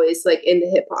are always like in the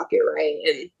hip pocket, right?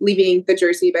 And leaving the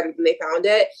jersey better than they found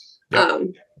it.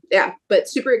 But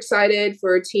super excited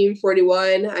for Team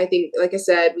 41. I think, like I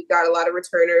said, we got a lot of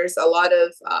returners. A lot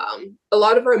of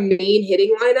our main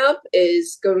hitting lineup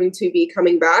is going to be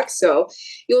coming back. So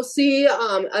you'll see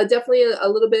definitely a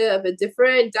little bit of a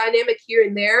different dynamic here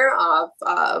and there of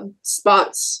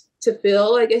spots to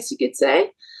fill, I guess you could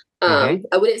say. I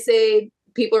wouldn't say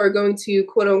people are going to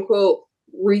quote unquote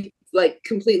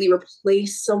completely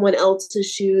replace someone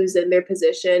else's shoes in their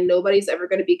position. Nobody's ever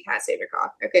going to be Kathryn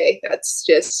Sandercock. Okay, that's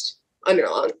just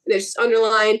underlined. There's just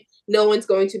underlined. No one's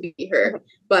going to be her,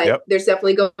 but there's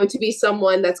definitely going to be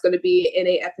someone that's going to be in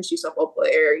a FSU softball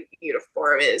player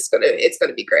uniform, and it's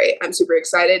gonna be great. I'm super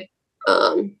excited.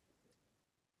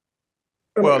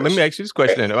 Well, let me ask you this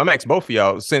question. I'm going to ask both of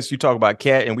y'all, since you talk about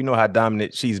Kat and we know how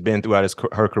dominant she's been throughout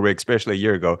her career, especially a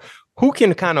year ago. Who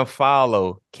can kind of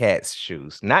follow Kat's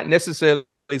shoes? Not necessarily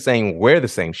saying wear the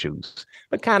same shoes,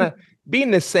 but kind of be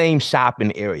in the same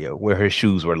shopping area where her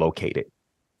shoes were located.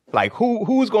 Like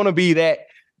who's going to be that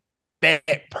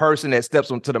person that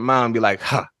steps onto the mound and be like,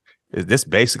 is this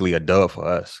basically a dub for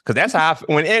us? Because that's how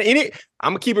I'm going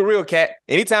to keep it real, Kat.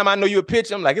 Anytime I know you a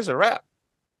pitch, I'm like, it's a wrap.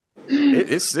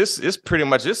 It's pretty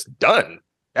much just done.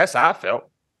 That's how I felt.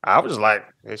 I was like,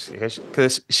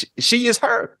 because she is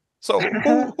her. So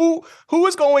who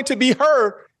is going to be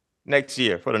her next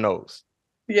year for the Noles?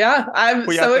 Yeah, I'm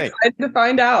so excited to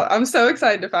find out.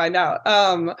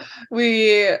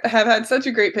 We have had such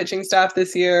a great pitching staff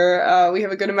this year. We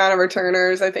have a good amount of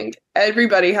returners. I think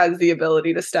everybody has the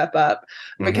ability to step up.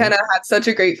 McKenna had such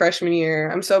a great freshman year.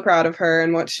 I'm so proud of her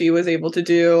and what she was able to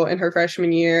do in her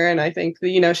freshman year. And I think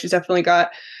that, she's definitely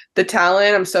got the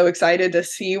talent. I'm so excited to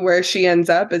see where she ends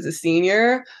up as a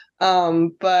senior.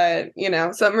 But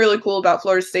something really cool about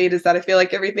Florida State is that I feel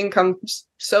like everything comes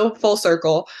so full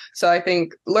circle. So I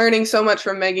think learning so much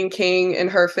from Megan King in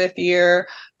her 5th year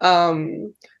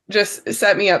just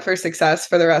set me up for success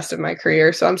for the rest of my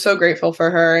career. So I'm so grateful for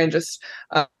her, and just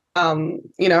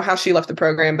how she left the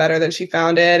program better than she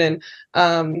found it. And,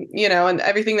 and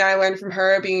everything that I learned from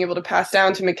her, being able to pass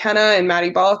down to McKenna and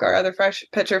Maddie Balk, our other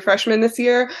freshman this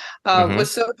year,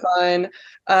 was so fun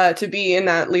to be in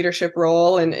that leadership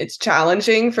role. And it's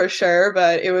challenging for sure,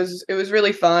 but it was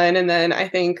really fun. And then I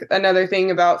think another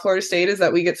thing about Florida State is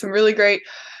that we get some really great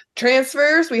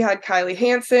transfers. We had Kylie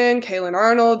Hansen, Kaylin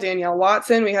Arnold, Danielle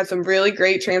Watson. We had some really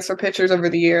great transfer pitchers over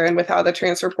the year, and with how the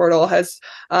transfer portal has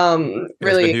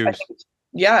really,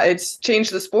 it's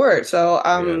changed the sport. So,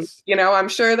 I'm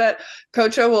sure that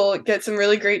Coach O will get some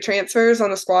really great transfers on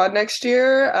the squad next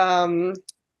year.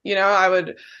 I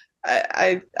would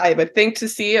think to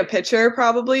see a pitcher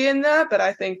probably in that, but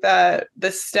I think that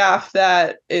the staff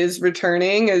that is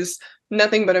returning is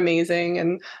nothing but amazing,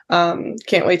 and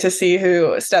can't wait to see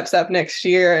who steps up next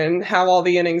year and how all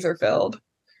the innings are filled.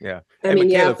 Yeah. I mean,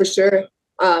 Michaela, for sure.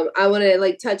 I want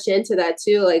to touch into that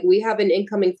too. We have an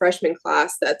incoming freshman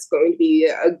class that's going to be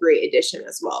a great addition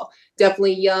as well.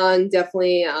 Definitely young,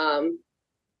 definitely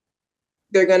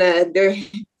they're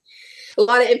a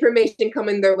lot of information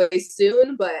coming their way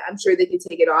soon, but I'm sure they can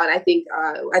take it on. I think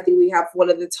we have one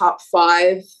of the top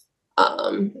 5,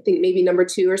 I think maybe number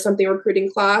 2 or something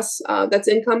recruiting class that's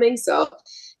incoming. So,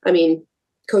 I mean,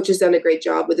 Coach has done a great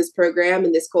job with this program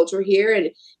and this culture here, and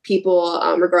people,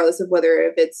 regardless of whether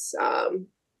if it's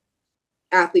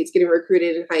athletes getting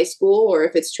recruited in high school or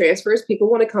if it's transfers, people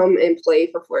want to come and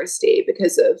play for Florida State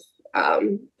because of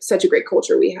such a great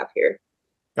culture we have here.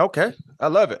 Okay, I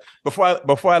love it.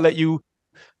 Before I let you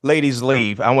ladies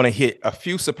leave, I want to hit a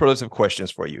few superlative questions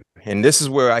for you. And this is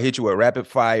where I hit you with rapid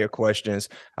fire questions.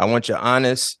 I want your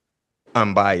honest,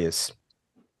 unbiased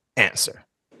answer.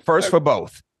 First for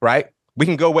both, right? We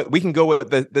can go with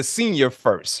the senior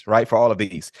first, right? For all of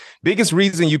these. Biggest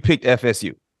reason you picked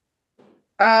FSU?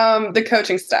 The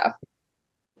coaching staff.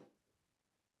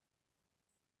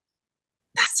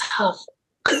 That's tough.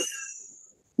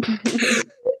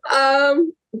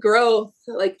 Growth,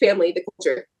 family, the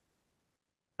culture.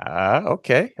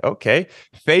 Okay.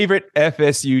 Favorite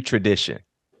FSU tradition?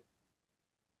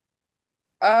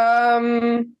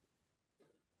 I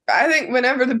think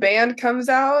whenever the band comes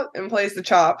out and plays the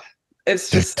chop,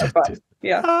 it's just so fun.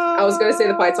 Yeah. I was gonna say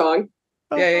the fight song.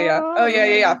 Yeah. Oh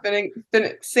yeah.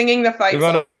 Singing the fight. We're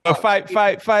gonna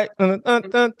fight. And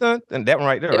that one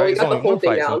right there, right? We got the whole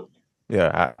thing down. Song.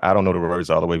 Yeah, I don't know the words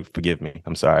all the way. Forgive me.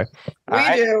 I'm sorry.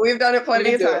 We do. We've done it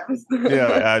plenty of times.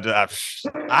 Yeah,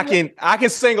 I can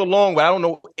sing along, but I don't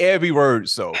know every word.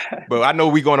 So, but I know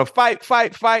we're gonna fight,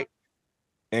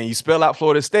 and you spell out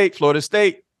Florida State.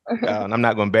 And I'm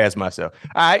not gonna embarrass myself.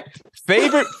 All right.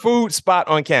 Favorite food spot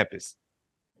on campus?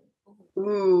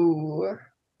 Ooh,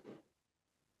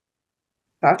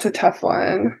 that's a tough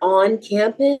one. On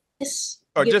campus.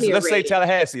 Or just let's say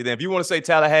Tallahassee. Then, if you want to say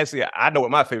Tallahassee, I know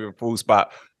what my favorite food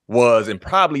spot was and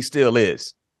probably still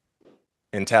is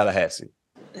in Tallahassee.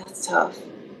 That's tough.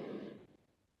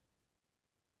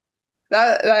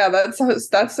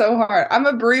 That's so hard. I'm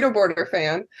a Burrito Border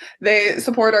fan. They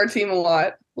support our team a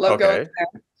lot. Love going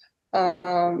there.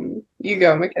 You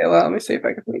go, Michaela. Let me see if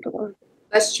I can think of one.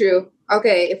 That's true.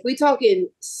 Okay, if we talking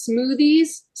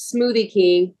smoothies, Smoothie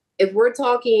King. If we're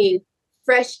talking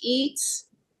fresh eats,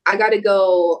 I gotta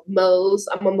go Moe's.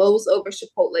 I'm a Moe's over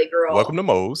Chipotle girl. Welcome to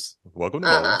Moe's.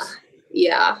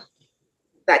 Yeah,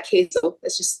 that queso,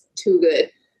 that's just too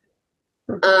good.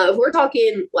 If we're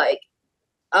talking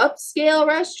upscale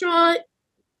restaurant,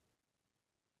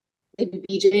 maybe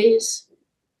BJ's.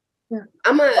 Yeah,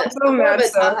 I'm more of a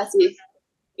Tallahassee.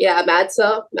 Yeah,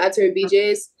 Madso or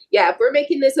BJ's. Yeah, if we're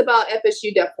making this about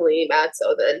FSU, definitely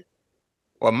Madso then.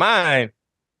 Well, mine,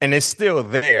 and it's still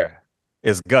there,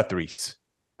 is Guthrie's.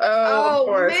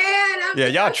 Oh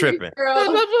man! Y'all tripping. What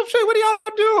are y'all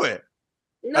doing?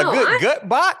 No, a good gut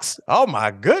box? Oh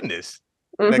my goodness!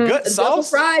 The gut sauce, double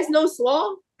fries, no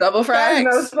slaw. Double fries,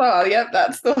 no slaw. Yep,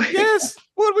 that's the way. Yes.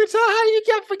 What we talking? How you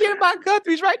kept forgetting about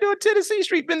Guthrie's right there on Tennessee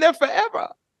Street? Been there forever.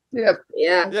 Yep.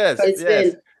 Yeah. Yes. It's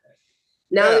been.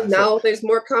 Now there's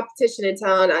more competition in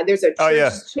town. There's a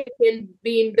chicken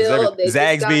being built.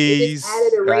 Zaxby's.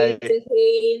 Added a Raising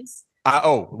Cane's.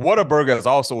 Whataburger is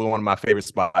also one of my favorite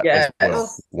spots. Yeah,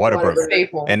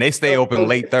 Whataburger. And they stay open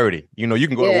late 30. You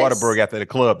can go to Whataburger after the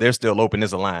club. They're still open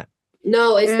as a line.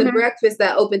 No, it's the breakfast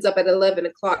that opens up at 11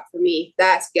 o'clock for me.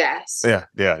 That's gas. Yeah,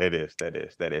 it is. That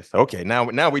is. Okay,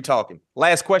 now we talking.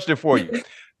 Last question for you.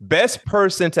 Best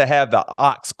person to have the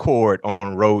aux cord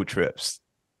on road trips.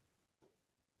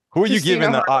 Who are you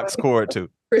giving the aux cord to?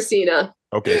 Christina.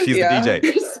 Okay, she's the DJ.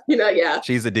 Christina, yeah.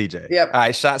 She's a DJ. Yep. All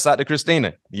right, shouts out to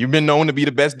Christina. You've been known to be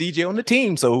the best DJ on the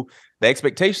team, so the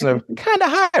expectations are kind of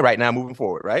high right now moving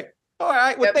forward, right? All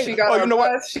right. Well, Yep, she got you know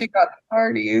what? She got the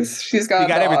parties. She got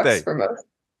everything for most.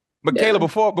 Michaela,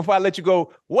 before I let you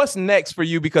go, what's next for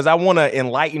you? Because I want to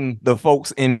enlighten the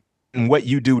folks in what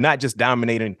you do, not just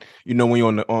dominating, when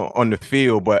you're on the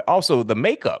field, but also the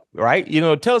makeup, right?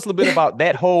 Tell us a little bit about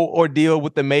that whole ordeal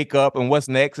with the makeup and what's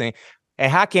next, and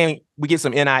how can we get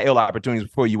some NIL opportunities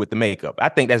for you with the makeup? I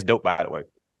think that's dope, by the way.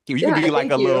 You can be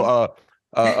like a little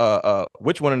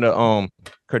which one of the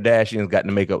Kardashians got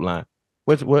the makeup line?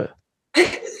 What?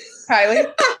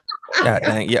 Kylie. God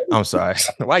dang, yeah, I'm sorry.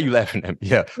 Why are you laughing at me?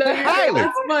 Yeah.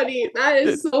 That's funny. That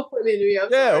is so funny to me.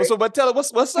 Sorry. So but tell her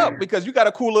what's up, because you got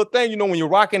a cool little thing, when you're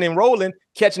rocking and rolling,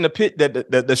 catching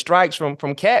the strikes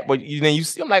from Kat, but then you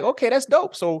see, I'm like, okay, that's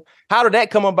dope. So how did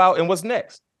that come about and what's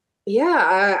next?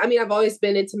 Yeah, I've always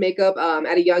been into makeup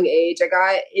at a young age. I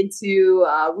got into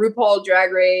RuPaul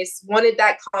Drag Race, wanted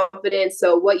that confidence.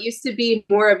 So what used to be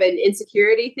more of an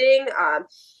insecurity thing,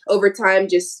 over time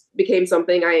just became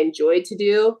something I enjoyed to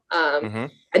do. I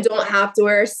don't have to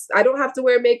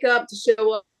wear makeup to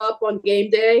show up on game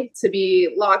day, to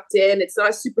be locked in. It's not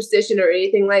a superstition or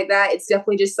anything like that. It's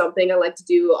definitely just something I like to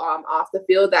do off the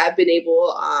field, that I've been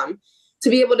able to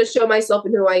be able to show myself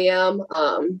and who I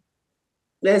am.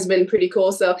 That has been pretty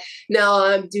cool. So now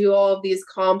I do all of these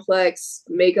complex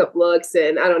makeup looks,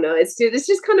 and I don't know. It's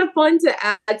just kind of fun to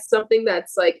add something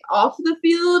that's like off the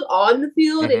field, on the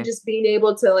field, and just being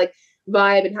able to like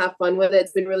vibe and have fun with it.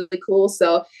 It's been really cool.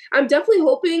 So I'm definitely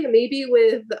hoping maybe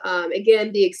with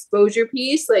again the exposure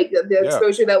piece, like the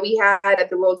exposure that we had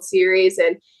at the World Series,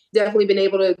 and definitely been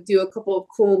able to do a couple of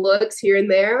cool looks here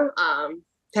and there.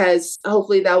 Has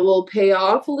hopefully that will pay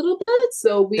off a little bit.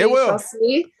 So we shall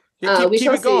see. We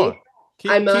shall see.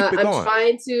 I'm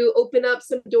trying to open up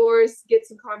some doors, get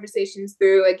some conversations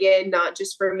through, again, not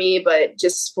just for me, but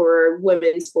just for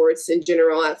women's sports in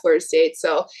general at Florida State.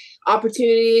 So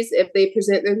opportunities, if they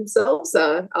present themselves,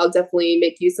 I'll definitely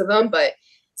make use of them. But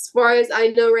as far as I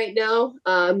know right now,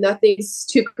 nothing's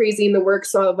too crazy in the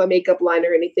works of a makeup line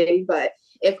or anything. But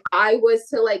if I was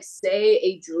to like say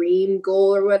a dream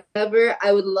goal or whatever,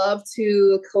 I would love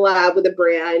to collab with a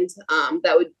brand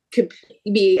could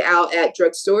be out at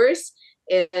drugstores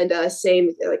and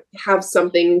same like have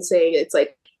something saying it's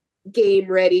like game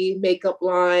ready makeup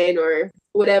line or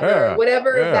whatever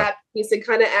that needs to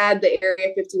kind of add the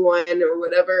Area 51 or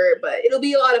whatever. But it'll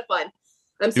be a lot of fun.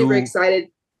 I'm super excited.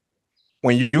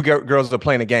 When you girls are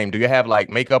playing a game, do you have like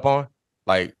makeup on?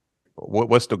 Like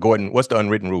what's the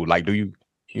unwritten rule? Like, do you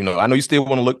I know you still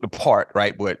want to look the part,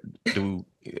 right? But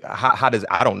how does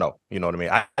I don't know. You know what I mean?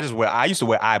 I used to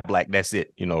wear eye black. That's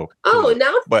it. Oh,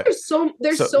 now there's so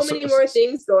many more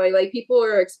things going. Like people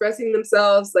are expressing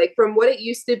themselves. Like from what it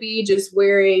used to be, just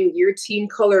wearing your team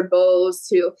color bows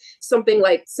to something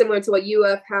like similar to what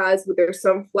UF has with their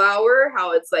sunflower.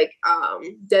 How it's like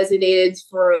designated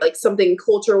for like something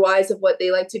culture wise of what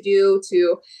they like to do.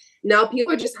 To now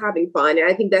people are just having fun. And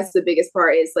I think that's the biggest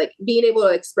part, is like being able to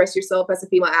express yourself as a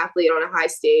female athlete on a high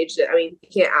stage. I mean, you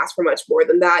can't ask for much more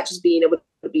than that, just being able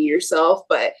to be yourself.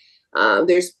 But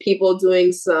there's people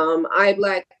doing some eye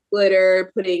black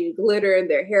glitter, putting glitter in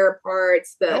their hair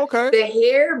parts. The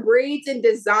hair braids and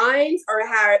designs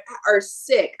are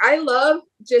sick. I love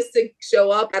just to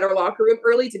show up at our locker room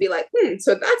early to be like,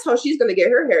 so that's how she's going to get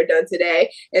her hair done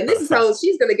today. And this is how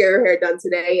she's going to get her hair done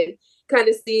today. And kind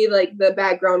of see like the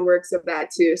background works of that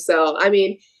too. So, I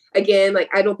mean, again, like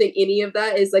I don't think any of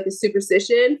that is like a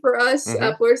superstition for us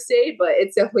at Florida State, but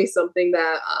it's definitely something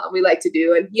that we like to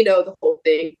do. And the whole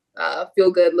thing, feel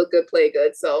good, look good, play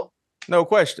good. So no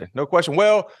question.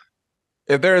 Well,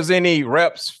 if there's any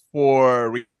reps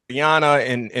for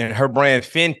Rihanna and her brand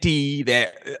Fenty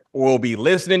that will be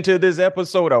listening to this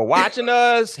episode or watching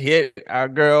us, hit our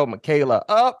girl Michaela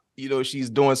up. She's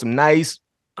doing some nice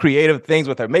creative things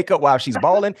with her makeup while she's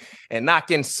balling and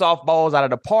knocking softballs out of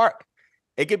the park.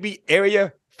 It could be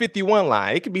Area 51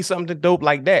 line. It could be something dope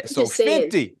like that. So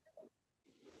Fenty,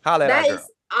 holla at our girl.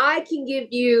 I can give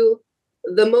you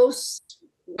the most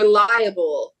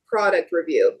reliable product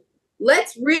review.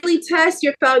 Let's really test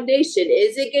your foundation.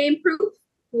 Is it game proof?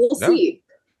 We'll see.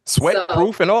 Sweat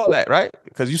proof and all that, right?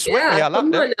 Because you sweat me. I love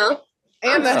that.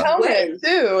 And the helmet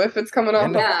too, if it's coming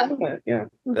off the helmet. Yeah.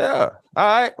 All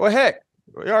right. Well, heck.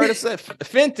 We already said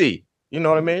Fenty. You know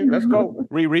what I mean? Let's go.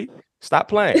 Riri. Stop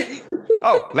playing.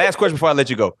 Oh, last question before I let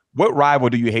you go. What rival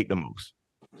do you hate the most?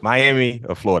 Miami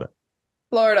or Florida?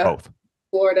 Florida. Both.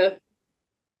 Florida.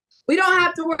 we don't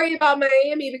have to worry about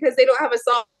Miami because they don't have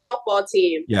a softball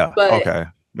team. Yeah. But, okay.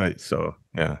 Right. So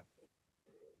yeah.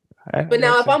 But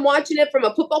now, if I'm watching it from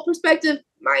a football perspective,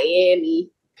 Miami.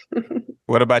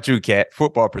 What about you, Kat?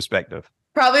 Football perspective?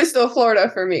 Probably still Florida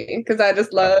for me because I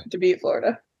just love to beat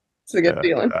Florida. It's a good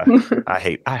feeling. I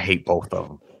hate both of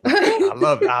them. I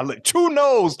love it. Two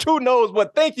knows.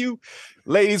 But thank you,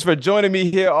 ladies, for joining me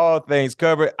here. All things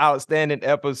covered. Outstanding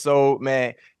episode,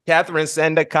 man. Kathryn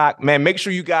Sandercock, man. Make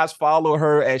sure you guys follow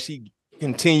her as she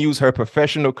continues her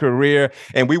professional career,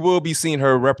 and we will be seeing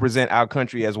her represent our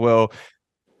country as well,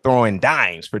 throwing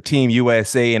dimes for Team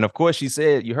USA. And of course, she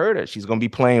said, you heard her, she's going to be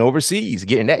playing overseas,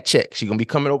 getting that check. She's going to be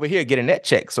coming over here, getting that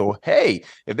check. So, hey,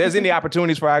 if there's any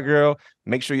opportunities for our girl,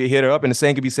 make sure you hit her up. And the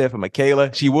same can be said for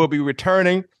Michaela. She will be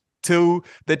returning to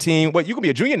the team. What, you can be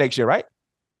a junior next year, right?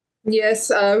 Yes,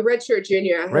 redshirt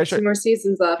junior. I have 2 more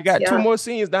seasons left. You got 2 more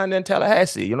seniors down there in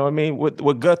Tallahassee, you know what I mean,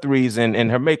 with Guthrie's and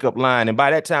her makeup line. And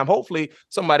by that time, hopefully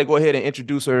somebody go ahead and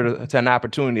introduce her to an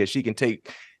opportunity that she can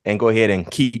take and go ahead and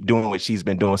keep doing what she's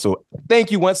been doing. So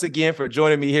thank you once again for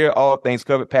joining me here. All things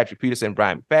covered. Patrick Peterson and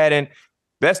Bryant McFadden.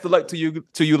 Best of luck to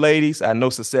you ladies. I know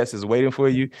success is waiting for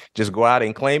you. Just go out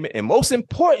and claim it. And most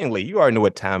importantly, you already know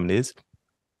what time it is.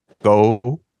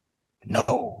 Go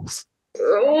Noles.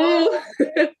 Oh,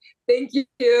 thank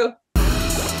you.